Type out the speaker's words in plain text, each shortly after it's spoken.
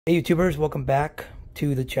Hey YouTubers, welcome back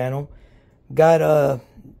to the channel. Got a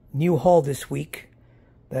new haul this week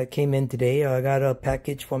that came in today. I got a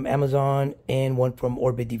package from Amazon and one from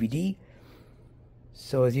Orbit DVD.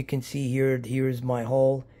 So as you can see here, here's my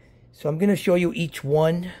haul. So I'm going to show you each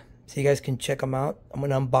one so you guys can check them out. I'm going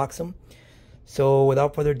to unbox them. So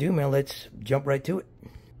without further ado, man, let's jump right to it.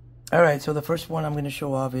 Alright, so the first one I'm going to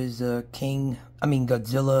show off is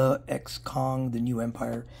Godzilla X Kong, The New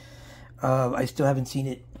Empire. I still haven't seen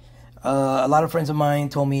it. A lot of friends of mine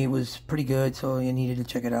told me it was pretty good, so you needed to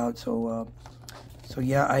check it out. So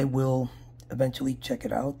yeah, I will eventually check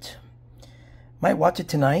it out. Might watch it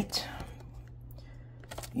tonight.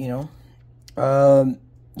 You know.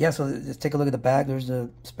 Yeah, so let's take a look at the back. There's the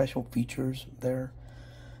special features there.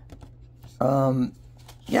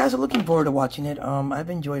 Yeah, so looking forward to watching it. I've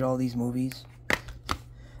enjoyed all these movies.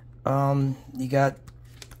 You got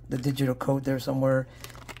the digital code there somewhere.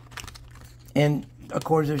 And of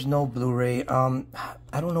course, there's no Blu-ray.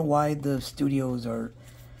 I don't know why the studios are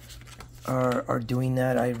doing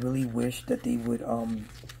that. I really wish that they would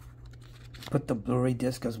put the Blu-ray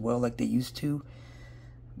disc as well, like they used to.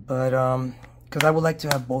 But because I would like to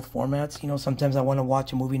have both formats. You know, sometimes I want to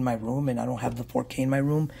watch a movie in my room, and I don't have the 4K in my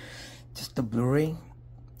room, just the Blu-ray.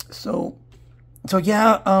 So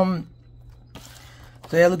yeah.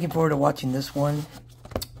 So yeah, looking forward to watching this one.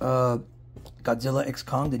 Godzilla X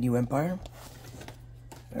Kong, The New Empire.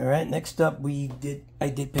 Alright, next up I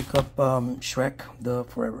did pick up Shrek, the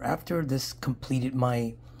Forever After. This completed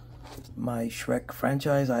my Shrek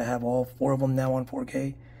franchise. I have all 4 of them now on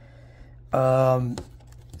 4K.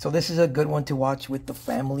 So this is a good one to watch with the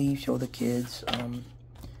family, show the kids.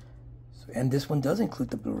 And this one does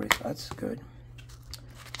include the Blu-ray, so that's good.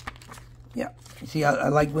 Yeah, see, I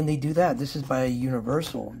like when they do that. This is by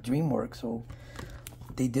Universal, DreamWorks, so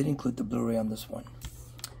they did include the Blu-ray on this one.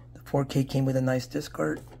 4K came with a nice disc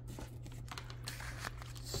art.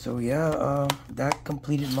 So yeah, that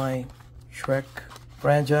completed my Shrek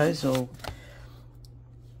franchise. So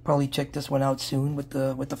probably check this one out soon with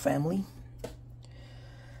the family.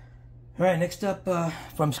 All right, next up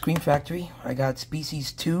from Scream Factory, I got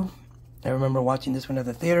Species 2. I remember watching this one at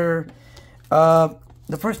the theater.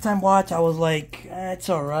 The first time watch, I was like, it's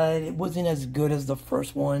alright. It wasn't as good as the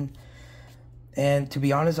first one. And to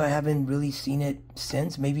be honest, I haven't really seen it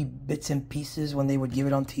since. Maybe bits and pieces when they would give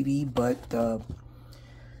it on TV. But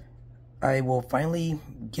I will finally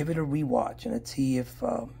give it a rewatch. And let's see if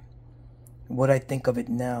what I think of it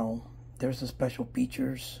now. There's the special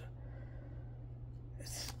features.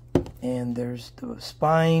 And there's the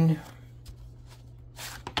spine.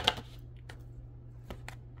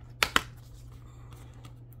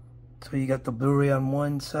 So you got the Blu-ray on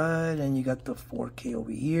one side. And you got the 4K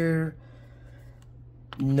over here.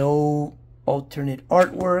 No alternate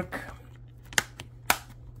artwork.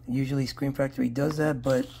 Usually Scream Factory does that,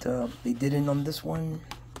 but they didn't on this one.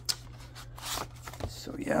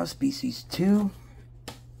 So yeah, Species 2.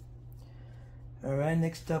 Alright,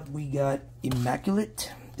 next up we got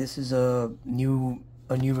Immaculate. This is a new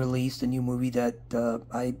release, a new movie that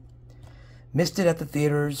I missed it at the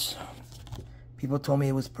theaters. People told me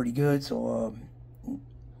it was pretty good, so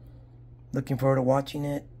looking forward to watching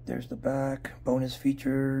it. There's the back, bonus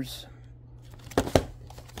features.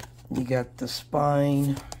 You got the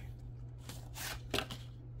spine.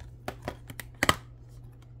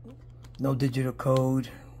 No digital code,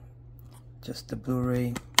 just the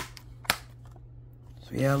Blu-ray. So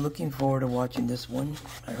yeah, looking forward to watching this one.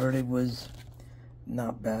 I heard it was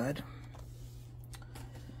not bad.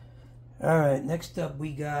 Alright, next up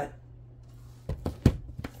we got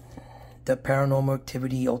the Paranormal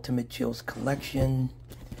Activity Ultimate Chills Collection.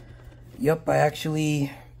 Yep, I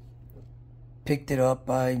actually picked it up.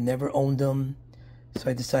 I never owned them.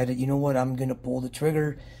 So I decided, you know what, I'm going to pull the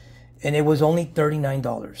trigger. And it was only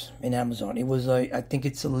 $39 in Amazon. It was I think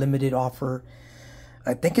it's a limited offer.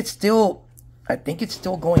 I think it's still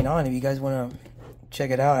going on if you guys want to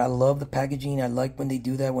check it out. I love the packaging. I like when they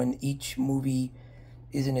do that, when each movie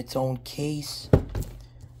is in its own case.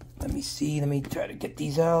 Let me see. Let me try to get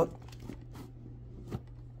these out.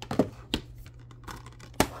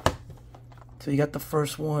 So you got the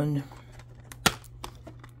first one.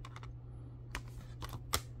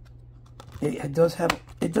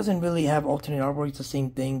 It doesn't really have alternate artwork. It's the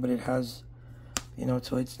same thing, but it has, you know,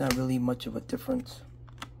 so it's not really much of a difference.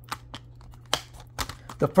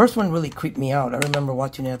 The first one really creeped me out. I remember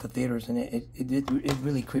watching it at the theaters, and it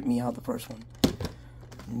really creeped me out, the first one.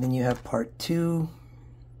 And then you have part 2.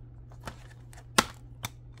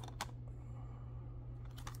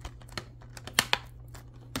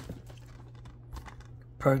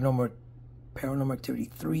 Paranormal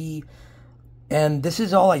Activity 3. And this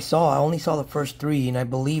is all I saw. I only saw the first 3, and I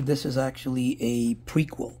believe this is actually a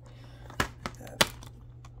prequel.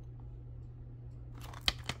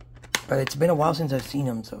 But it's been a while since I've seen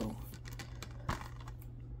them, so...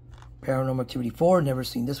 Paranormal Activity 4, never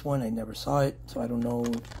seen this one. I never saw it, so I don't know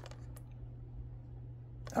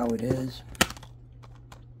how it is.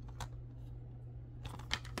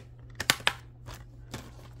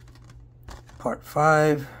 Part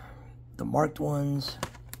 5, the marked ones.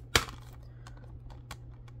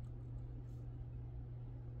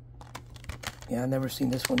 Yeah, I've never seen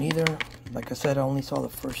this one either. Like I said, I only saw the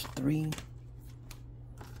first 3.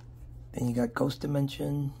 Then you got Ghost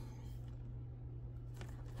Dimension.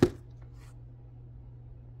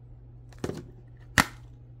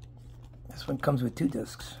 This one comes with 2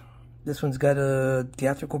 discs. This one's got a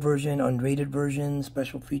theatrical version, unrated version,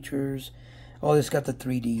 special features. Oh, this got the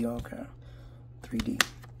 3D. Okay, 3D.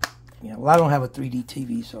 Yeah, well, I don't have a 3D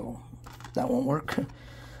TV, so that won't work.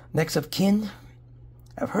 Next of Kin.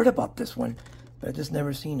 I've heard about this one, but I just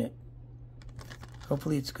never seen it.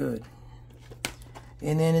 Hopefully it's good.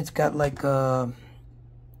 And then it's got like I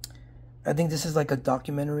think this is like a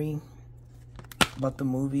documentary about the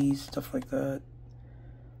movies, stuff like that.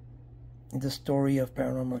 And the story of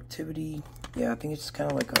Paranormal Activity. Yeah, I think it's kind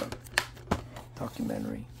of like a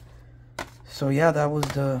documentary. So yeah, that was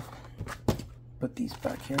the... Put these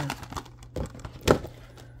back here.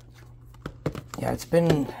 Yeah, it's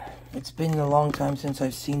been a long time since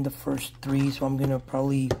I've seen the first 3, so I'm gonna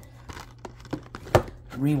probably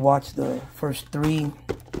rewatch the first 3,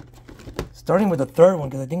 starting with the 3rd one,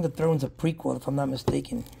 because I think the 3rd one's a prequel, if I'm not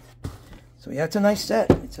mistaken. So yeah, it's a nice set.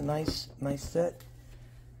 It's a nice set.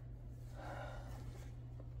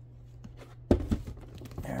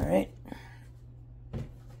 All right.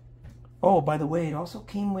 Oh, by the way, it also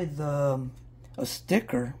came with a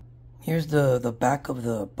sticker. Here's the back of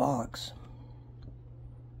the box.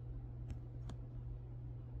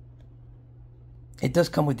 It does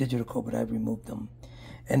come with digital code, but I've removed them.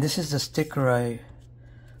 And this is the sticker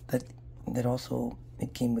that also,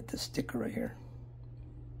 it came with the sticker right here.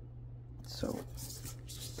 So,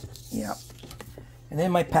 yeah. And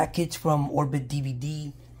then my package from Orbit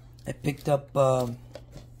DVD. I picked up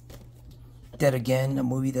Dead Again, a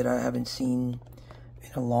movie that I haven't seen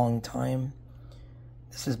in a long time.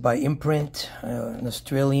 This is by Imprint, an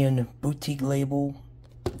Australian boutique label.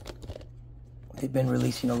 They've been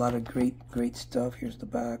releasing a lot of great stuff. Here's the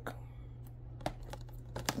back,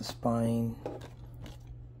 the spine,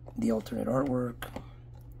 the alternate artwork.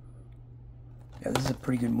 Yeah, this is a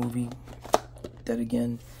pretty good movie, Dead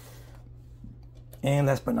Again. And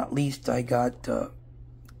last but not least, I got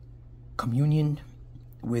Communion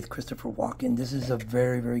with Christopher Walken. This is a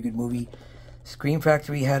very good movie. Scream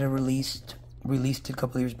Factory had it released it a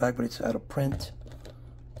couple of years back, but it's out of print.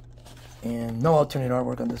 And no alternate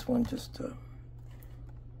artwork on this one, just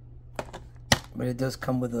but it does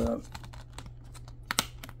come with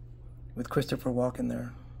Christopher Walken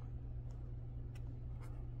there.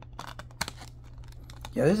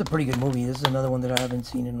 Yeah, this is a pretty good movie. This is another one that I haven't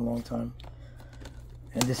seen in a long time.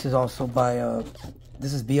 And this is also by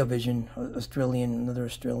this is Vision, another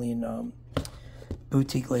Australian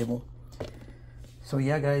boutique label. So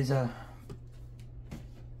yeah, guys,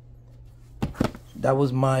 that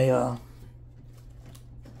was my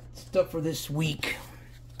stuff for this week.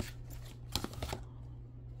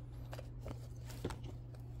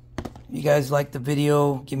 If you guys like the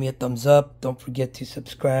video, give me a thumbs up. Don't forget to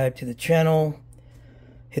subscribe to the channel.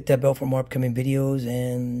 Hit that bell for more upcoming videos.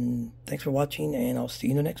 And thanks for watching, and I'll see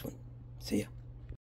you in the next one. See ya.